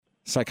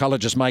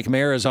Psychologist Mike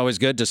Mayer is always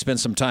good to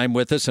spend some time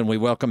with us, and we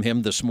welcome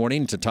him this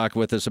morning to talk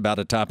with us about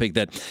a topic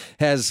that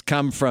has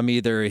come from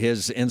either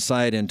his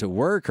insight into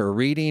work or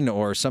reading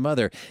or some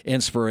other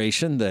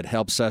inspiration that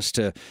helps us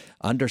to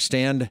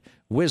understand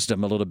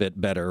wisdom a little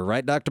bit better.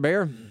 Right, Dr.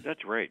 Mayer?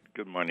 That's right.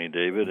 Good morning,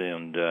 David.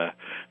 And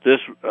this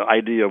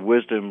idea of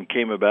wisdom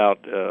came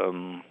about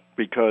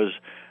because,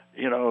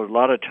 a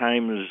lot of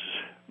times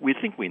we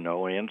think we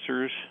know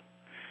answers.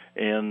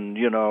 And,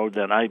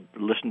 then I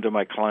listen to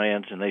my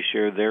clients and they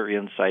share their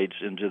insights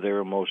into their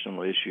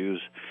emotional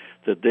issues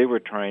that they were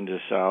trying to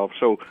solve.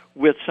 So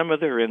with some of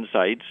their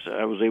insights,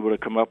 I was able to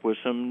come up with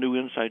some new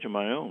insights of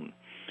my own.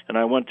 And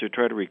I want to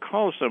try to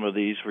recall some of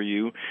these for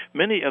you.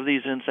 Many of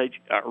these insights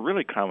are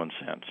really common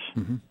sense.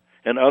 Mm-hmm.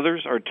 And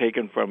others are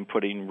taken from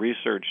putting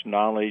research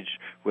knowledge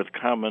with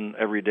common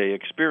everyday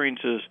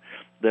experiences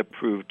that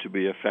prove to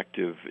be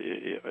effective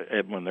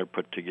when they're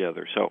put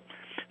together. So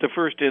the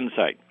first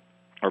insight,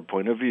 our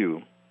point of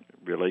view,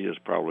 really is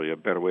probably a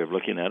better way of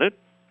looking at it,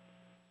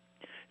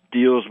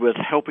 deals with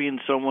helping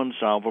someone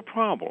solve a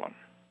problem.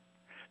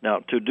 Now,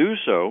 to do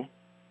so,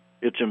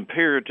 it's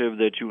imperative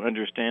that you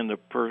understand the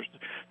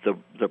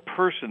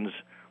person's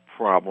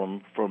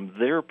problem from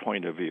their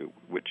point of view,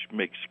 which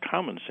makes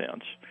common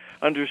sense.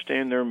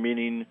 Understand their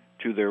meaning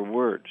to their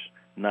words,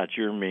 not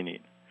your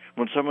meaning.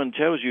 When someone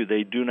tells you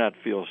they do not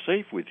feel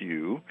safe with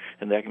you,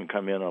 and that can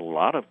come in a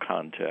lot of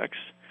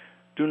contexts,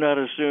 do not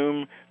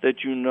assume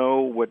that you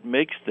know what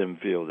makes them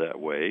feel that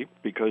way,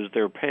 because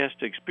their past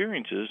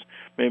experiences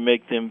may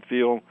make them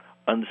feel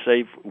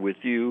unsafe with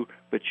you,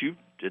 but you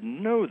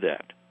didn't know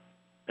that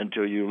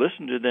until you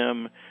listen to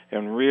them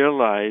and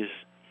realize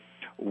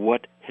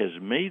what has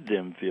made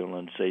them feel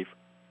unsafe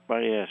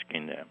by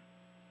asking them.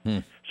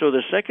 So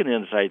the second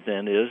insight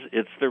then is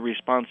it's the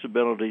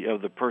responsibility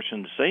of the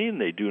person saying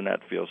they do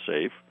not feel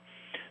safe.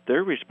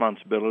 Their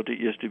responsibility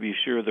is to be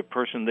sure the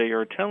person they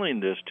are telling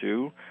this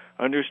to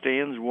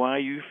understands why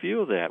you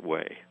feel that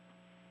way.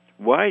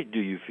 Why do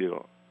you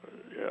feel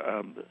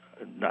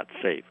not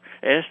safe?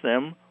 Ask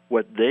them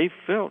what they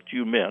felt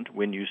you meant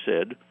when you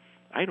said,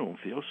 I don't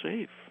feel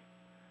safe.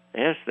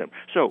 Ask them.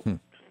 So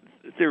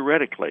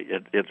theoretically,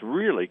 it's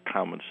really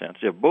common sense.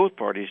 If both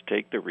parties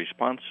take the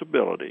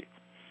responsibility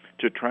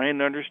to try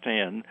and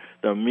understand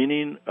the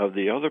meaning of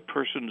the other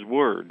person's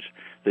words,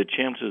 the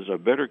chances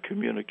of better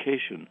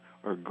communication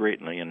are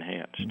greatly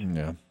enhanced.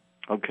 Yeah.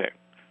 Okay.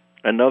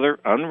 Another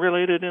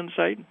unrelated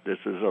insight, this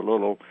is a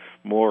little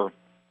more,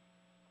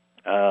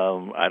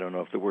 I don't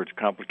know if the word's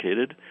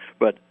complicated,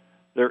 but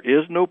there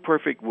is no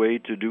perfect way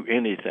to do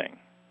anything,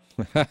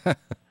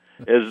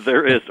 as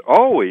there is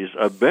always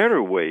a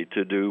better way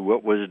to do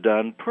what was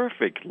done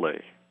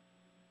perfectly.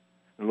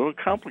 A little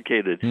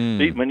complicated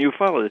when you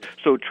follow it.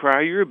 So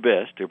try your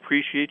best,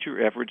 appreciate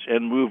your efforts,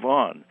 and move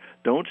on.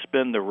 Don't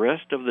spend the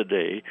rest of the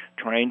day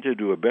trying to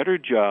do a better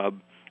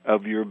job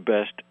of your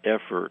best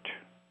effort.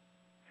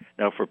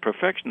 Now, for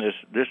perfectionists,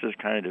 this is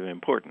kind of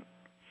important.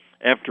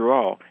 After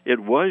all,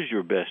 it was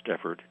your best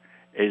effort,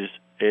 as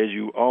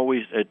you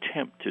always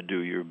attempt to do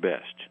your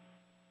best.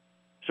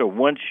 So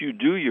once you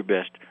do your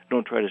best,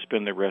 don't try to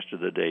spend the rest of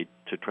the day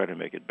to try to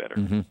make it better.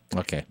 Mm-hmm.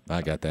 Okay,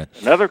 I got that.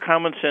 Another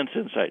common sense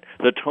insight.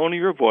 The tone of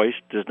your voice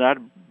does not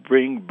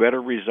bring better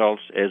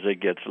results as it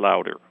gets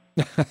louder.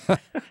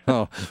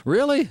 Oh,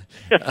 really?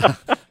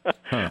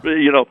 And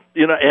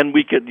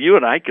you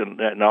and I can,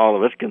 and all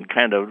of us can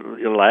kind of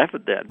laugh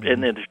at that,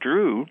 and it's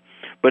true.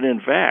 But in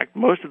fact,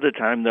 most of the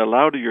time, the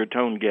louder your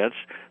tone gets,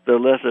 the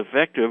less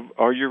effective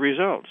are your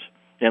results.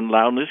 And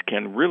loudness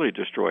can really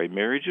destroy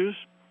marriages,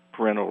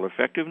 parental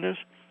effectiveness,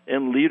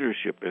 and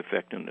leadership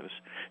effectiveness.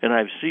 And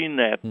I've seen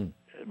that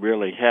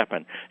really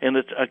happen. And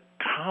it's a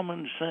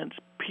common sense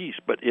piece,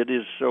 but it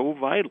is so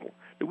vital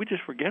that we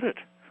just forget it.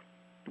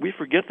 We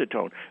forget the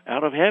tone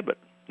out of habit.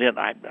 And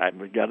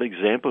I've got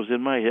examples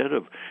in my head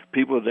of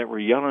people that were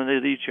yelling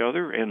at each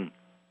other, and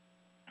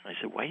I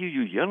said, why are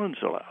you yelling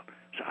so loud?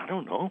 I said, I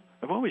don't know.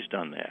 I've always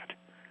done that.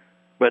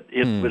 But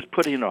it was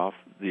putting off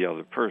the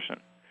other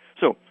person.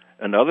 So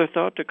another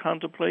thought to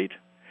contemplate,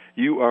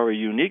 you are a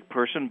unique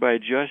person by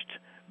just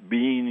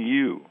being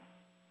you.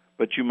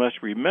 But you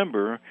must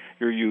remember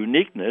your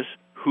uniqueness,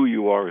 who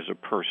you are as a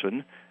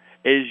person,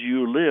 as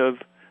you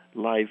live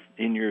life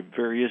in your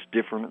various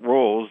different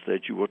roles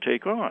that you will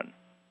take on,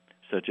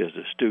 such as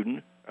a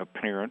student, a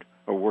parent,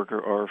 a worker,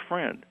 or a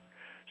friend.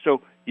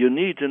 So you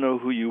need to know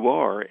who you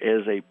are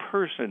as a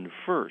person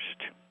first,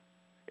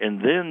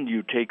 and then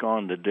you take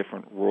on the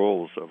different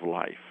roles of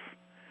life.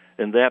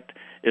 And that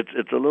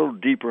it's a little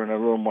deeper and a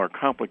little more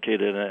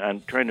complicated, and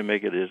I'm trying to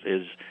make it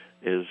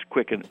as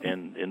quick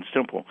and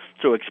simple.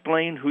 So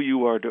explain who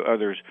you are to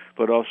others,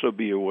 but also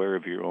be aware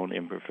of your own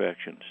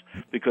imperfections,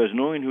 because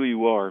knowing who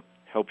you are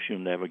helps you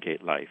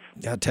navigate life.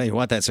 I'll tell you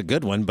what, that's a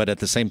good one, but at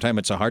the same time,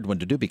 it's a hard one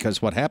to do,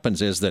 because what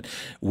happens is that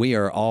we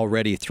are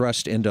already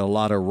thrust into a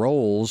lot of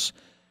roles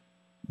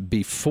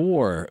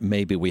before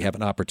maybe we have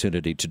an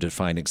opportunity to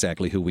define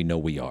exactly who we know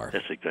we are.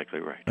 That's exactly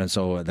right. And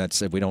so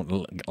that's if we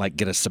don't like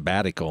get a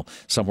sabbatical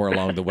somewhere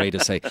along the way to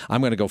say,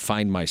 I'm going to go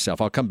find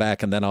myself. I'll come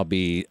back and then I'll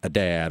be a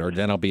dad, or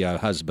then I'll be a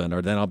husband,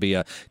 or then I'll be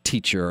a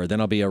teacher, or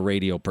then I'll be a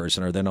radio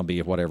person, or then I'll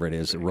be whatever it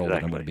is, the role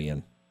that I'm going to be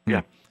in.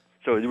 Yeah.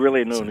 So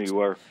really knowing who you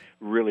are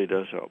really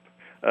does help.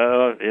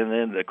 And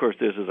then, of course,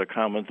 this is a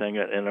common thing,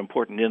 an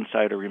important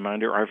insider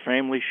reminder. Our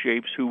family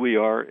shapes who we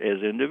are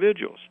as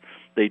individuals.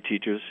 They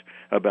teach us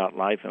about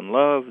life and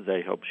love.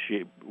 They help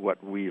shape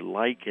what we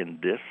like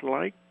and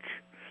dislike.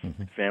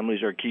 Mm-hmm.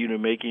 Families are key to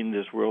making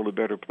this world a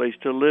better place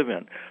to live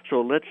in.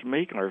 So let's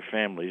make our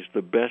families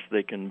the best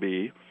they can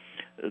be,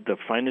 the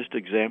finest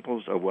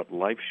examples of what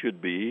life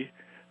should be,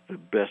 the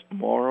best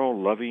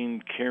moral,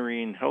 loving,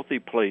 caring, healthy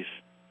place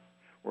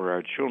where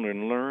our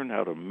children learn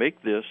how to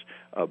make this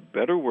a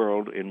better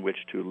world in which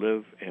to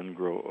live and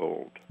grow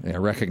old. Yeah,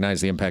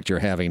 recognize the impact you're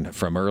having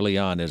from early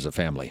on as a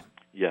family.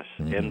 Yes,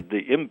 mm-hmm. And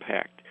the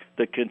impact,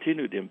 the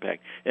continued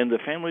impact. And the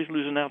family's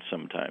losing out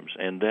sometimes,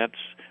 and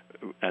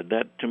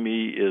that to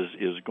me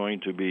is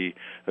going to be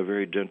a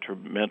very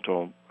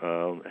detrimental,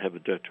 have a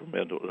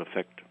detrimental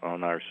effect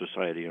on our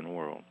society and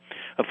world.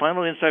 A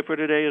final insight for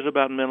today is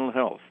about mental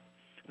health.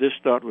 This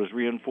thought was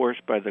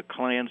reinforced by the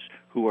clients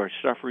who are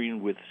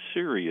suffering with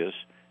serious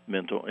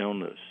mental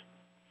illness.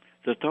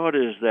 The thought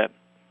is that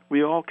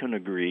we all can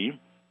agree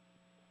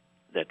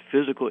that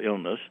physical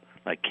illness,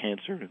 like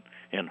cancer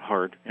and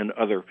heart and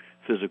other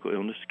physical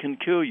illness, can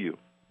kill you.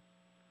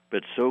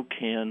 But so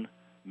can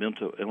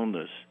mental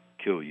illness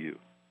kill you.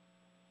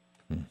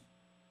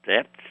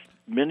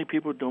 Many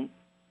people don't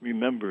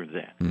remember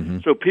that. Mm-hmm.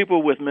 So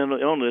people with mental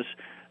illness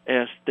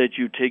ask that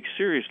you take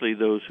seriously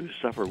those who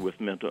suffer with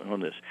mental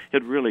illness.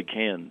 It really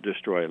can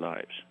destroy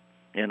lives.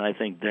 And I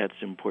think that's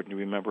important to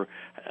remember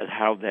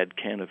how that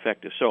can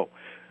affect us. So,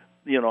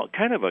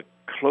 kind of a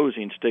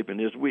closing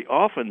statement is we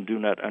often do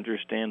not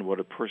understand what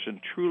a person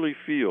truly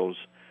feels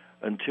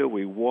until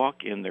we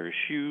walk in their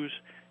shoes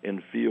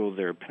and feel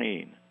their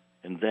pain.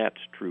 And that's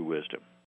true wisdom.